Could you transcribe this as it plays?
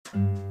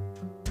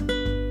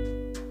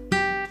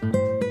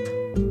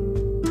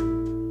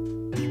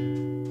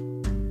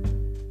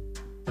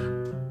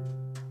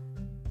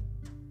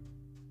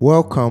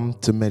Welcome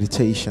to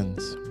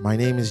Meditations. My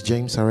name is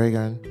James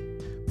Aregan,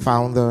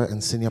 founder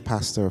and senior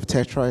pastor of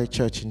Tetra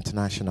Church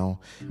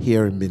International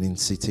here in Benin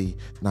City,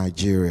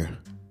 Nigeria.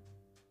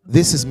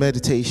 This is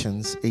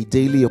Meditations, a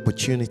daily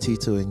opportunity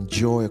to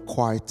enjoy a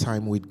quiet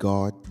time with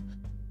God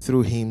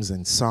through hymns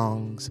and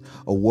songs,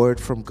 a word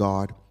from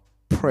God,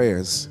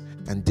 prayers,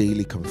 and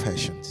daily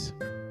confessions.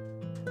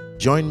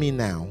 Join me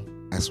now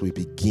as we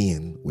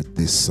begin with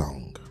this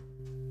song.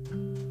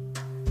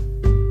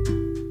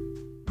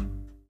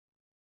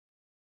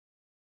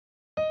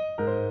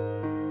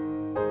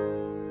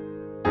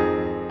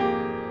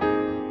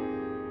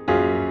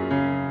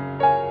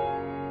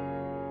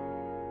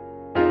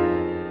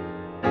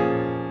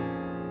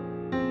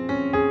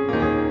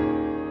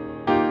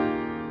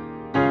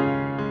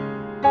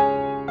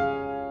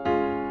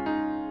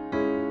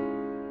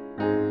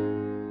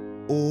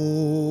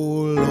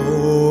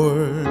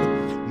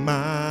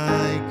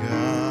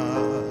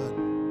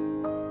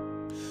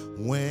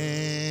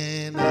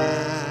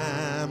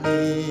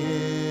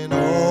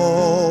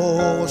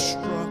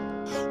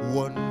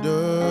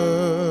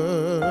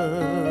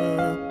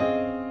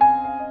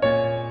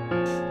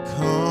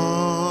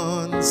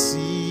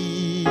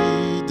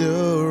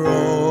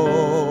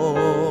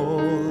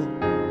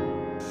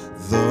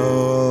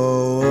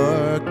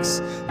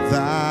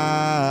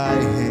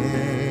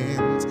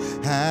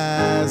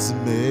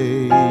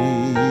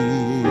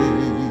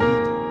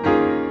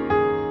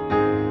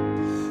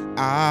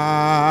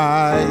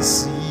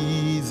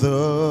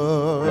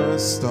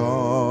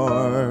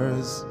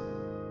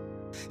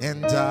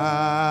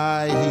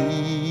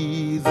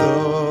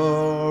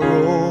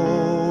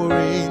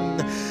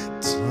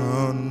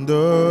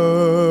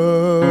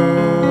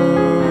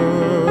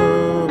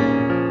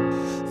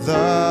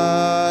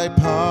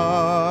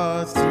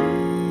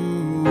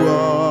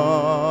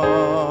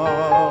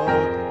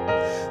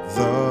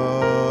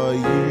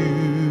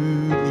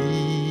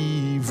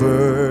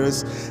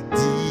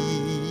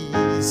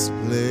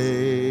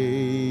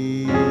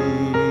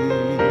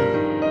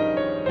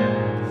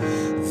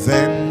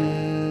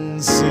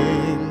 Then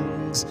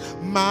sings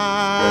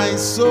my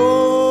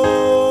soul,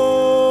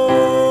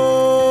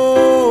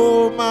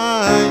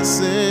 my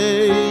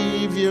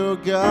Savior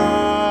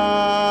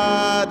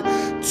God,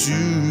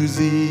 to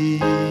thee.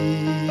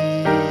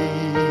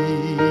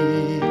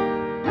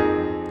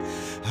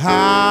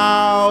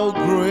 How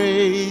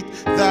great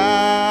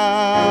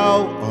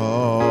thou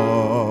art,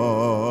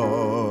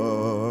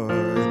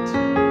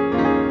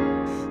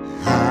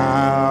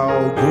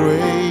 how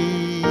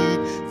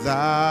great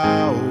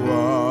thou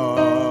art.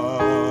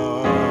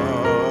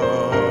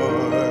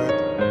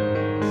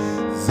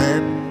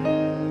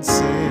 Then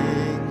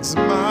sings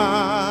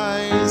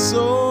my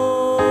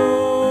soul,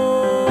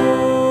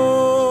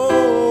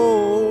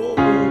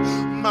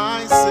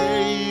 my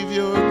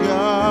Savior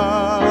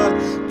God,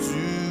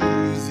 to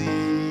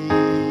thee.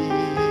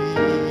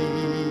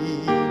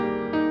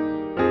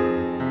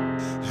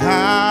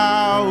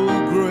 How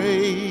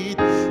great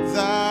thou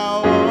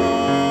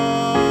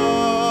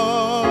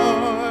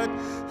art,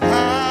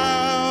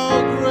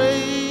 how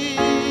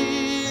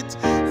great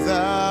thou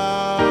art.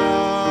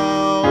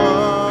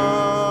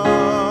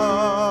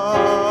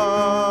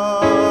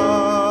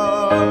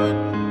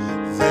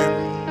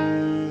 Then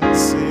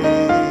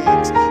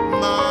sings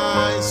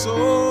my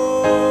soul,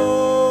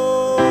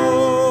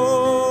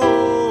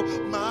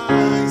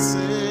 my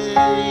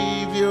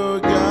Savior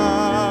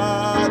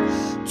God,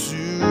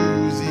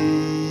 to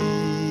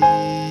thee.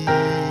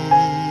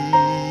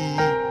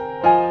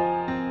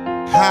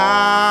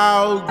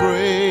 How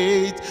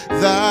great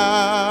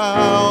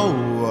thou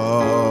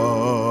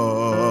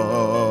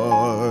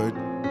art,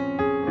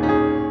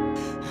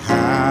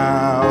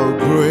 how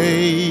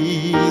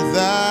great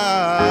thou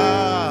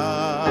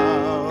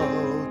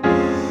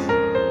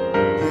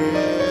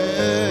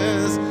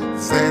is.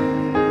 Then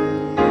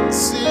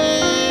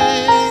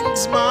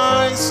sings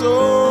my soul,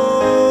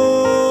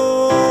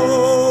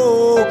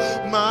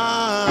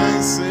 my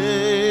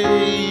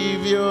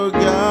Savior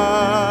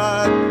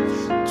God,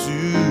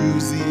 to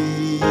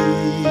thee.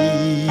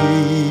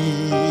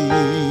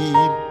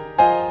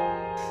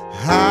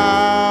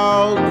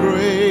 How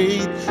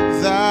great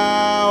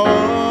thou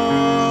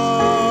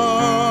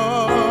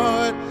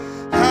art,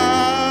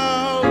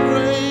 how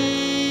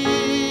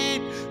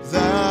great thou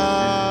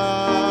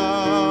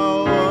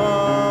art,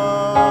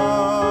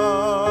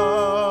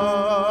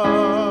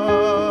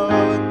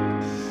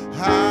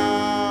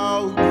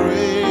 how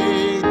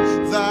great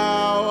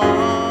thou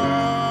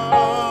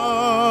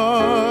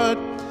art,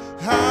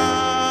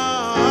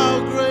 how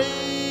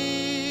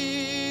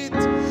great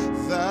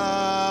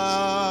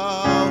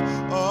thou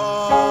art.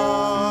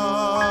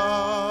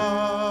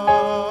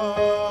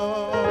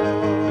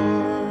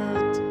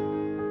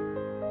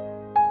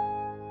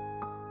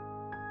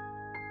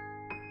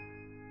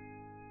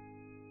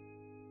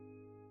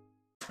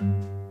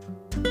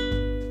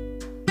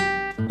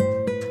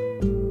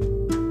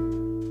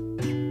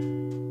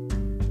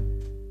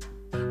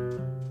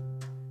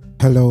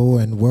 Hello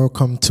and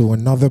welcome to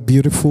another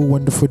beautiful,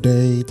 wonderful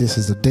day. This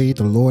is the day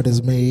the Lord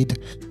has made.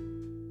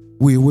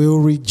 We will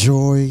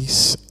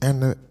rejoice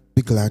and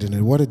be glad in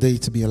it. What a day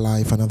to be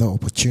alive. Another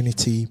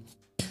opportunity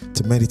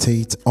to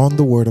meditate on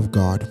the Word of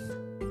God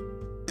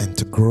and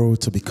to grow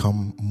to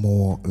become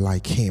more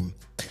like Him.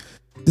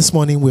 This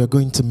morning we are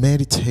going to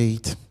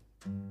meditate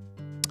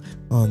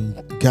on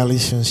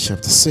Galatians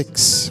chapter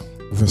 6,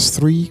 verse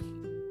 3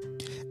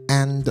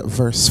 and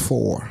verse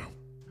 4.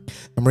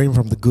 I'm reading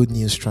from the Good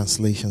News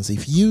translations.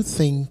 If you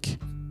think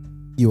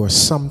you are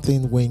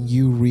something when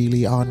you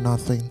really are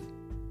nothing,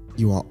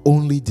 you are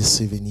only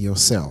deceiving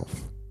yourself.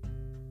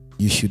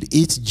 You should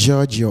each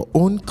judge your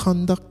own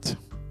conduct.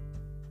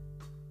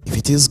 If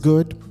it is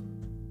good,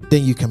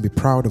 then you can be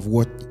proud of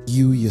what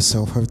you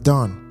yourself have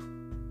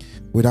done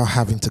without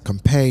having to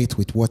compare it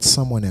with what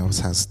someone else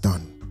has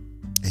done.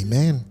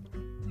 Amen.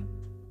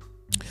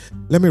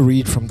 Let me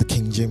read from the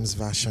King James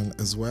Version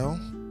as well.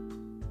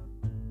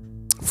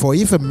 For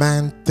if a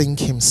man think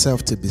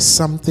himself to be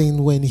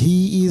something when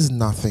he is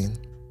nothing,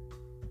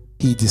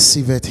 he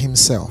deceiveth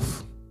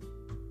himself.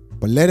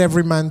 But let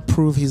every man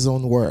prove his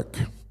own work,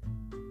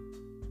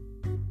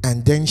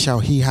 and then shall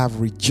he have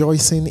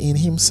rejoicing in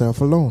himself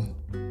alone,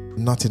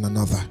 not in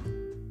another.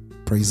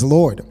 Praise the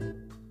Lord.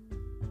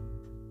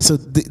 So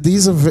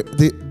this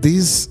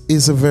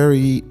is a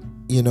very,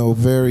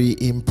 very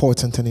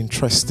important and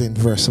interesting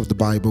verse of the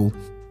Bible.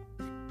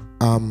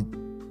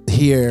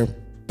 Here,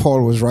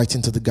 Paul was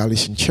writing to the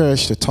Galatian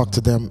church to talk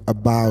to them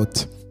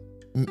about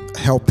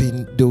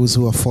helping those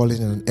who are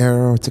falling in an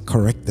error, to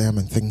correct them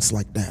and things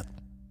like that.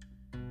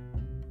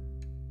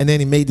 And then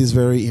he made this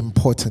very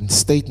important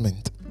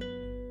statement.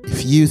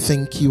 If you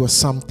think you are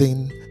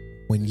something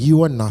when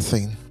you are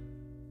nothing,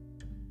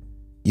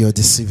 you're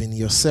deceiving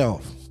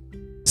yourself.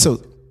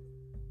 So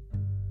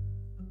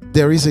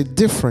there is a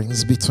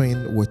difference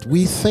between what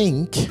we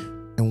think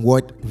and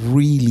what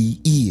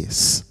really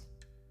is.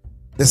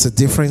 There's a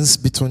difference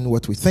between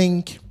what we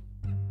think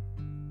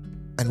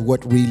and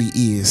what really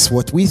is.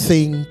 What we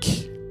think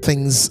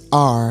things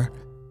are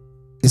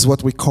is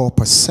what we call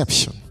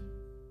perception.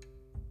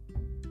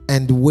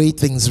 And the way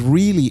things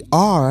really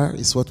are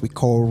is what we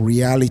call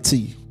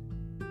reality.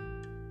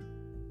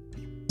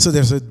 So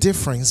there's a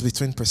difference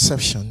between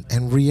perception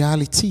and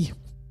reality.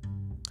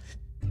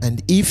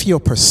 And if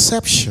your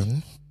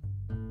perception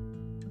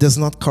does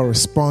not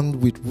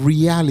correspond with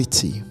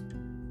reality,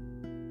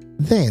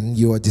 then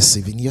you are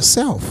deceiving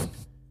yourself.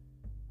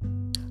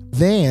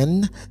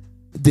 Then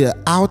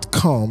the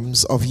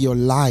outcomes of your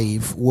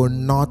life will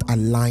not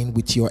align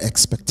with your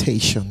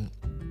expectation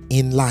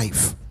in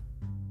life.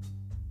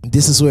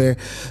 This is where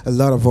a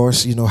lot of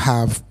us,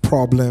 have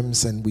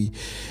problems, and we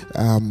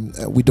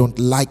don't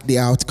like the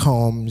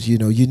outcomes. You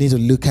need to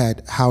look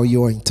at how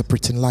you're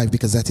interpreting life,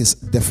 because that is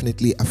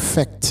definitely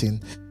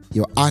affecting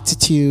your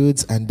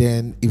attitudes and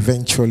then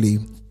eventually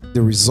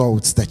the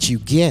results that you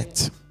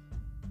get.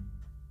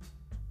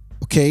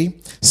 Okay,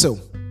 so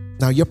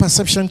now your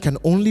perception can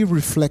only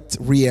reflect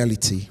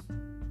reality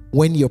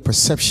when your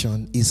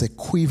perception is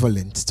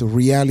equivalent to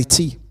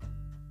reality.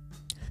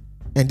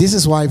 And this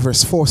is why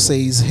verse 4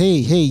 says, hey,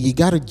 you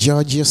got to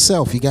judge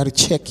yourself. You got to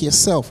check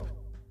yourself.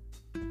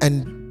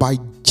 And by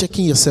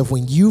checking yourself,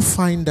 when you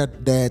find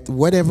that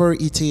whatever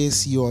it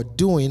is you're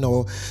doing,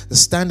 or the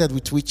standard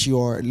with which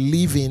you're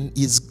living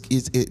is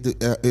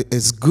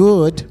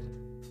good,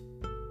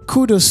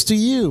 kudos to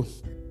you.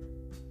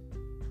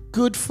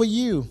 Good for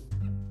you.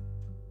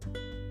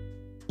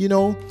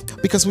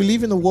 Because we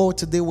live in a world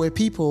today where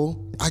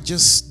people are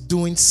just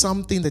doing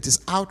something that is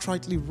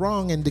outrightly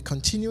wrong, and they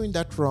continue in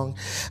that wrong,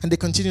 and they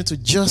continue to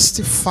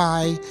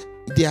justify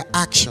their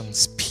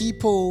actions.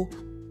 People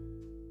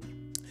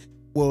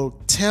will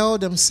tell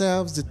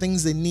themselves the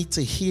things they need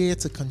to hear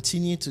to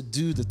continue to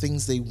do the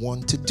things they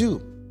want to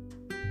do.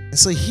 And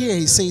so here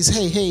he says,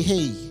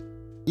 hey,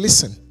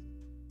 listen,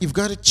 you've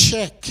got to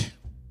check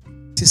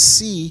to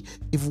see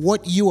if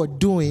what you are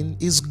doing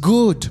is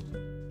good.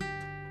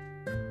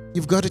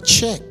 You've got to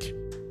check.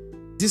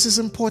 This is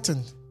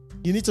important.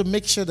 You need to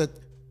make sure that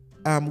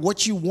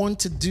what you want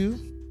to do,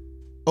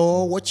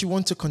 or what you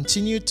want to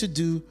continue to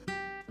do,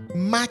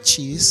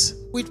 matches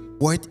with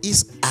what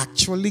is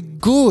actually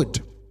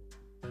good.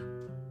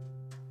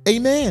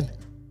 Amen.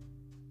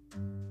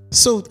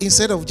 So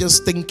instead of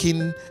just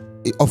thinking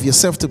of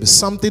yourself to be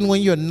something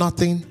when you're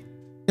nothing,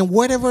 and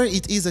whatever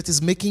it is that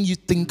is making you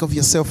think of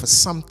yourself as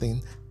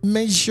something,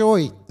 measure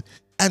it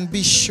and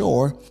be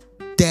sure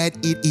that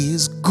it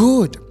is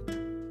good.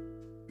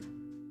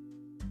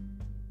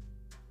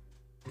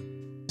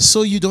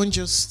 So you don't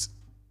just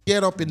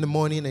get up in the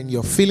morning and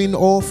you're feeling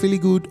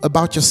good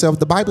about yourself.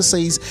 The Bible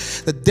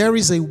says that there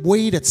is a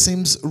way that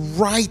seems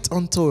right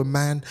unto a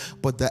man,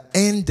 but the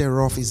end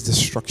thereof is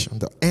destruction.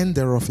 The end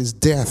thereof is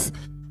death.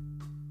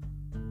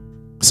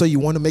 So you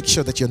want to make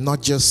sure that you're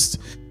not just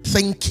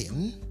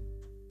thinking,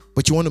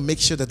 but you want to make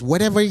sure that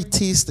whatever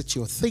it is that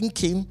you're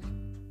thinking,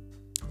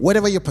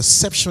 whatever your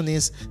perception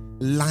is,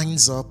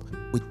 lines up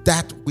with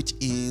that which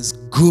is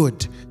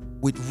good,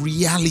 with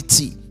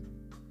reality.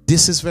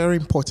 This is very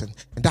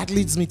important. And that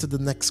leads me to the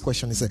next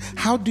question. Is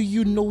how do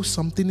you know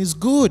something is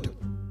good?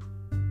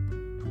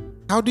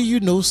 How do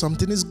you know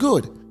something is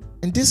good?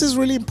 And this is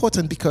really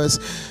important because,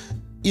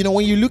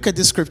 when you look at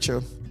this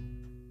scripture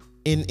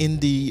in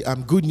the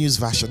Good News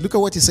version, look at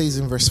what it says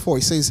in verse 4.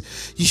 It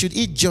says, you should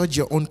each judge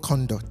your own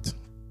conduct.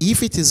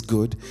 If it is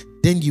good,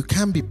 then you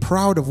can be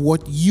proud of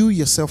what you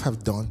yourself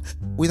have done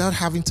without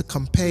having to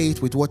compare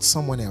it with what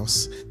someone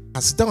else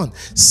has done.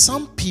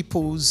 Some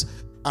people's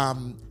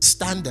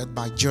standard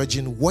by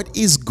judging what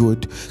is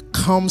good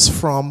comes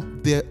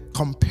from their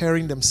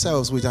comparing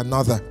themselves with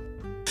another.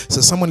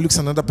 So someone looks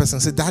at another person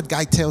and says, that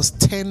guy tells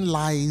 10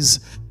 lies,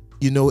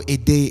 a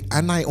day,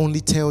 and I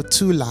only tell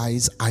 2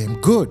 lies. I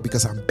am good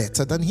because I'm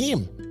better than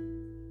him.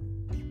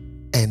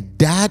 And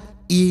that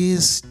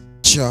is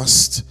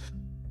just,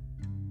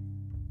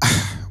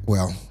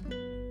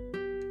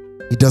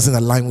 it doesn't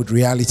align with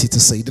reality, to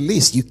say the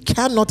least. You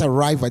cannot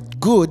arrive at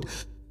good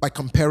by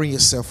comparing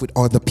yourself with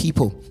other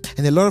people.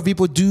 And a lot of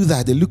people do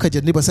that. They look at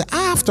your neighbor and say,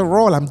 after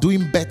all, I'm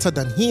doing better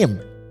than him.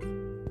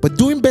 But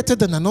doing better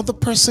than another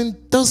person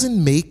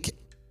doesn't make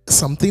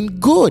something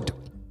good.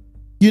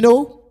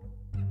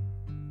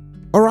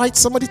 All right,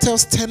 somebody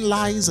tells 10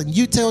 lies and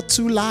you tell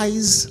 2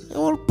 lies.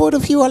 Well, both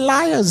of you are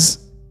liars.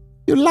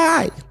 You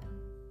lie.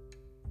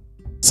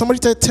 Somebody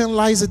tells 10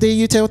 lies a day,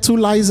 you tell 2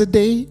 lies a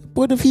day.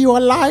 Both of you are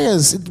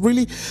liars. It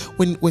really,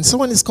 when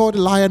someone is called a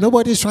liar,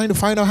 nobody is trying to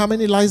find out how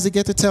many lies they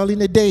get to tell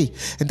in a day.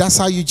 And that's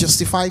how you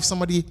justify if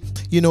somebody,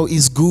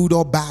 is good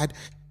or bad.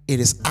 It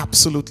is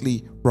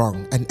absolutely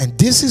wrong. And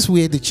this is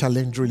where the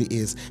challenge really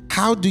is.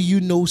 How do you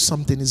know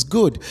something is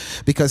good?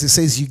 Because it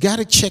says you got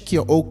to check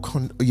your own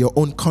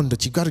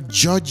conduct. You got to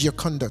judge your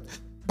conduct.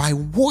 By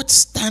what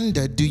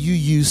standard do you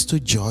use to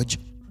judge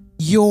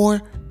your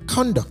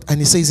conduct?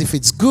 And it says if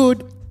it's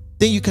good,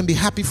 then you can be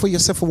happy for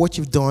yourself for what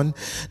you've done,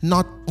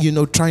 not,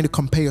 trying to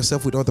compare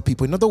yourself with other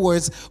people. In other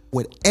words,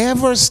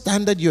 whatever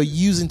standard you're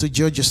using to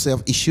judge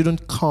yourself, it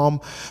shouldn't come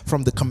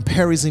from the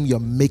comparison you're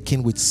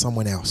making with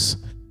someone else.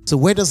 So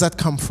where does that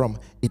come from?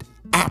 It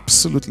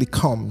absolutely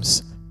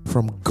comes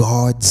from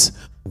God's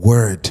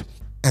word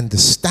and the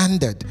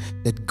standard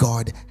that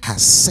God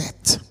has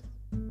set.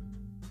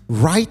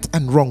 Right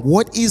and wrong.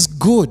 What is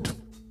good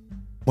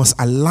must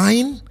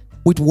align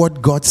with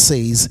what God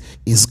says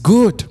is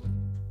good.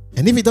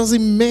 And if it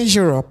doesn't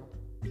measure up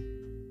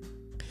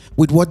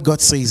with what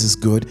God says is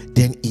good,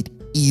 then it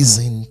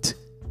isn't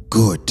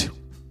good.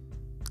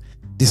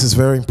 This is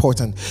very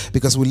important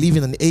because we live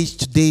in an age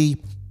today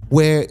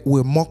where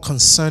we're more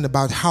concerned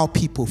about how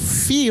people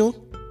feel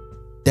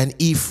than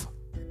if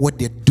what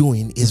they're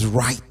doing is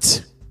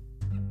right.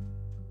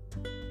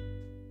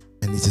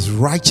 And it is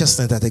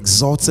righteousness that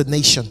exalts a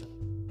nation,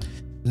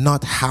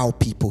 not how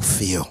people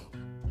feel.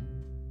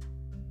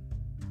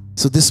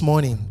 So this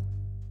morning,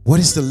 what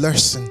is the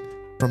lesson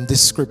from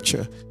this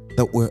scripture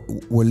that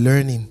we're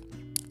learning?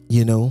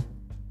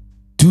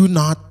 Do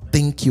not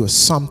think you're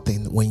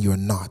something when you're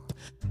not.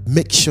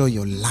 Make sure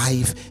your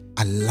life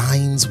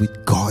aligns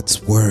with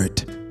God's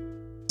word.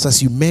 So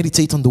as you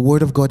meditate on the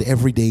word of God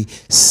every day,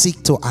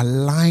 seek to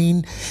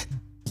align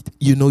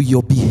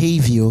your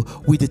behavior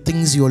with the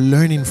things you're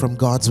learning from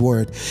God's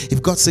word.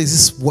 If God says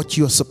this is what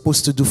you're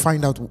supposed to do,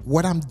 find out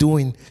what I'm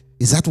doing.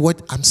 Is that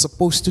what I'm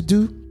supposed to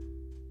do?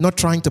 Not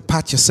trying to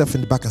pat yourself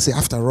in the back and say,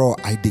 after all,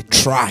 I did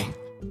try.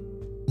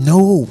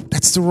 No,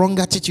 that's the wrong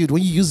attitude.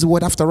 When you use the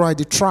word after all, I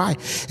did try.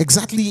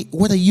 Exactly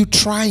what are you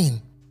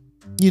trying?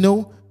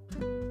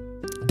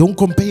 Don't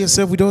compare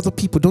yourself with other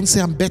people. Don't say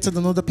I'm better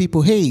than other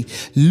people. Hey,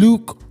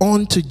 look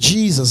unto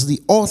Jesus,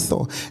 the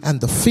author and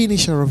the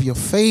finisher of your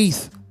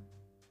faith.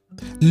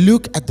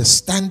 Look at the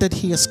standard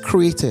he has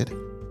created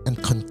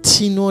and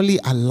continually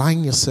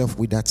align yourself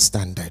with that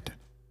standard.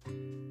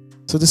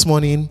 So this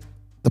morning,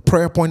 the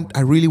prayer point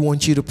I really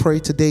want you to pray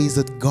today is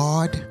that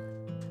God,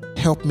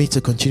 help me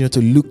to continue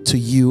to look to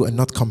you and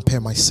not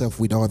compare myself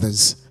with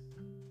others.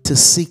 To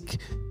seek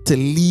to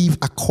live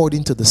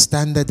according to the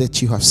standard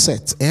that you have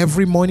set.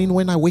 Every morning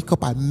when I wake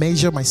up, I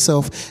measure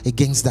myself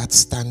against that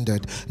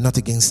standard, not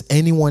against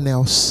anyone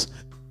else,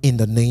 in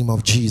the name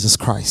of Jesus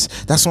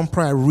Christ. That's one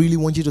prayer I really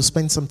want you to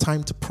spend some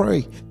time to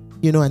pray.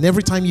 And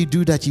every time you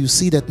do that, you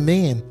see that,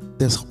 man,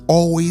 there's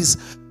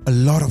always a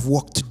lot of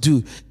work to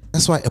do.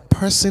 That's why a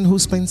person who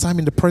spends time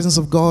in the presence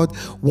of God,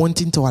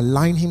 wanting to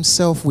align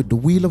himself with the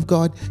will of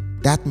God,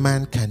 that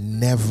man can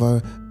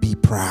never be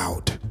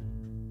proud.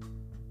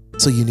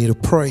 So you need to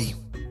pray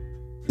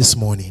this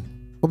morning.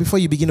 But before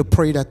you begin to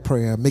pray that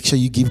prayer, make sure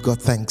you give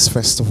God thanks,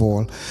 first of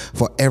all,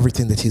 for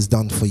everything that he's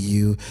done for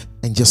you,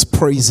 and just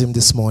praise him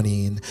this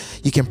morning.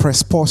 You can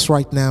press pause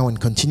right now and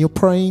continue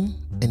praying,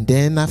 and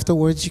then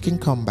afterwards you can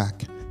come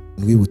back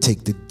and we will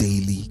take the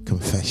daily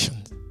confession.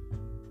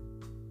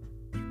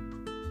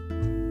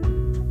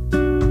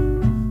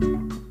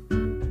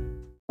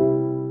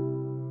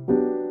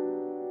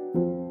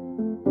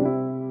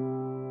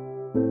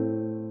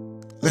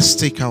 Let's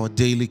take our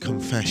daily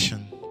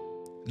confession.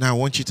 Now I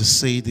want you to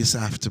say this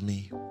after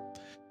me.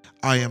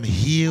 I am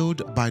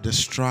healed by the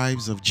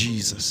stripes of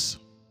Jesus.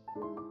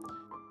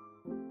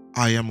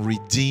 I am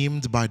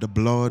redeemed by the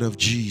blood of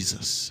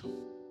Jesus.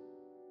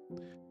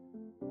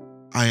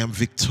 I am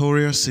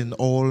victorious in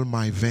all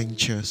my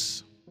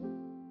ventures.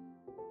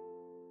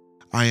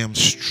 I am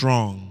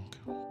strong.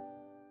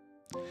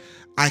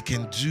 I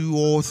can do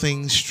all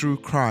things through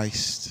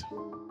Christ.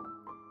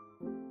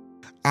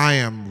 I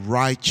am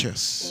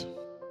righteous.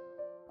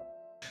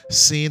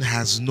 Sin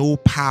has no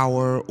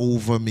power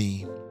over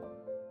me.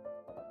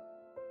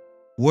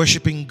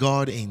 Worshiping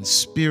God in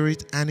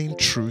spirit and in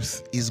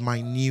truth is my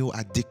new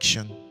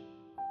addiction.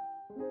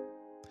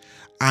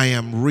 I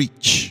am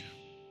rich.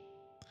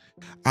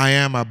 I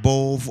am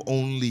above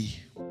only.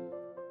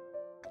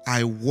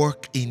 I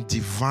work in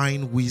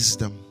divine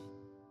wisdom.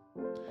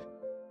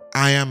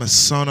 I am a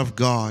son of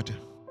God.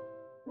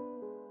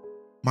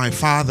 My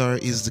Father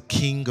is the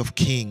King of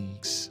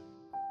Kings.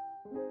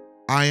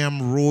 I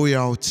am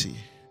royalty.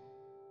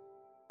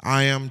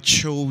 I am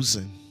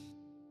chosen.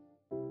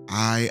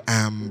 I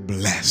am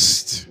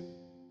blessed.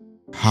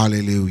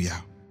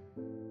 Hallelujah.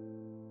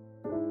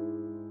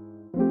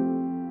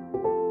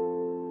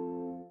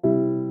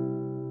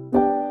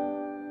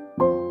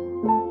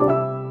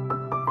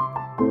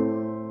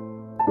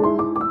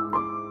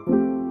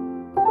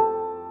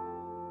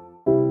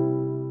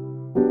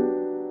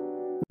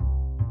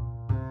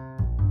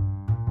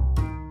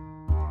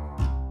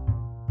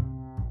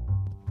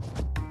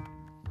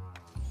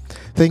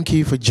 Thank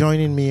you for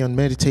joining me on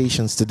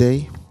Meditations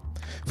today.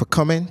 For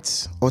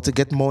comments or to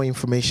get more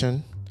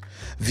information,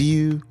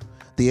 view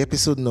the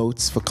episode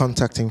notes for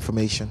contact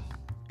information.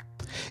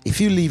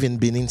 If you live in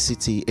Benin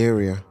City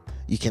area,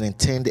 you can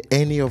attend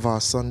any of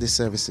our Sunday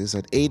services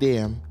at 8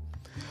 a.m.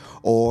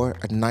 or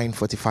at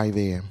 9:45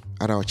 a.m.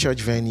 at our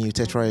church venue,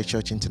 Tetraya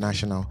Church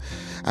International,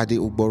 at the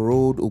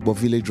Ugbo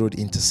Village Road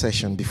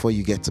intersection before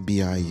you get to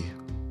BIU.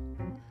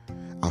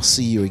 I'll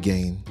see you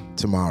again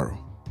tomorrow.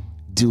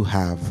 Do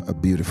have a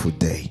beautiful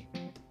day.